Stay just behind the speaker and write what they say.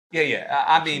Yeah.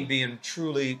 I mean, being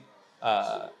truly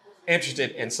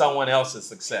interested in someone else's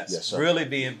success. Yes, sir. Really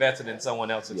be invested in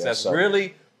someone else's Yes, success. sir.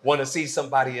 Really want to see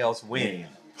somebody else win.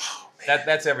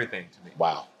 That's everything to me.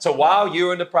 Wow. So while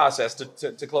you're in the process,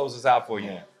 to close this out for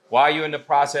you, while you're in the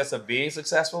process of being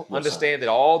successful, understand that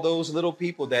all those little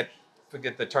people that,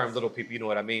 forget the term little people, you know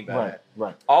what I mean by that.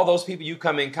 Right. All those people you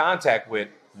come in contact with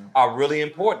are really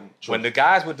important. When the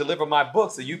guys would deliver my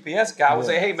books, the UPS guy would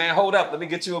say, hey, man, hold up, let me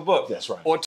get you a book. That's right. Or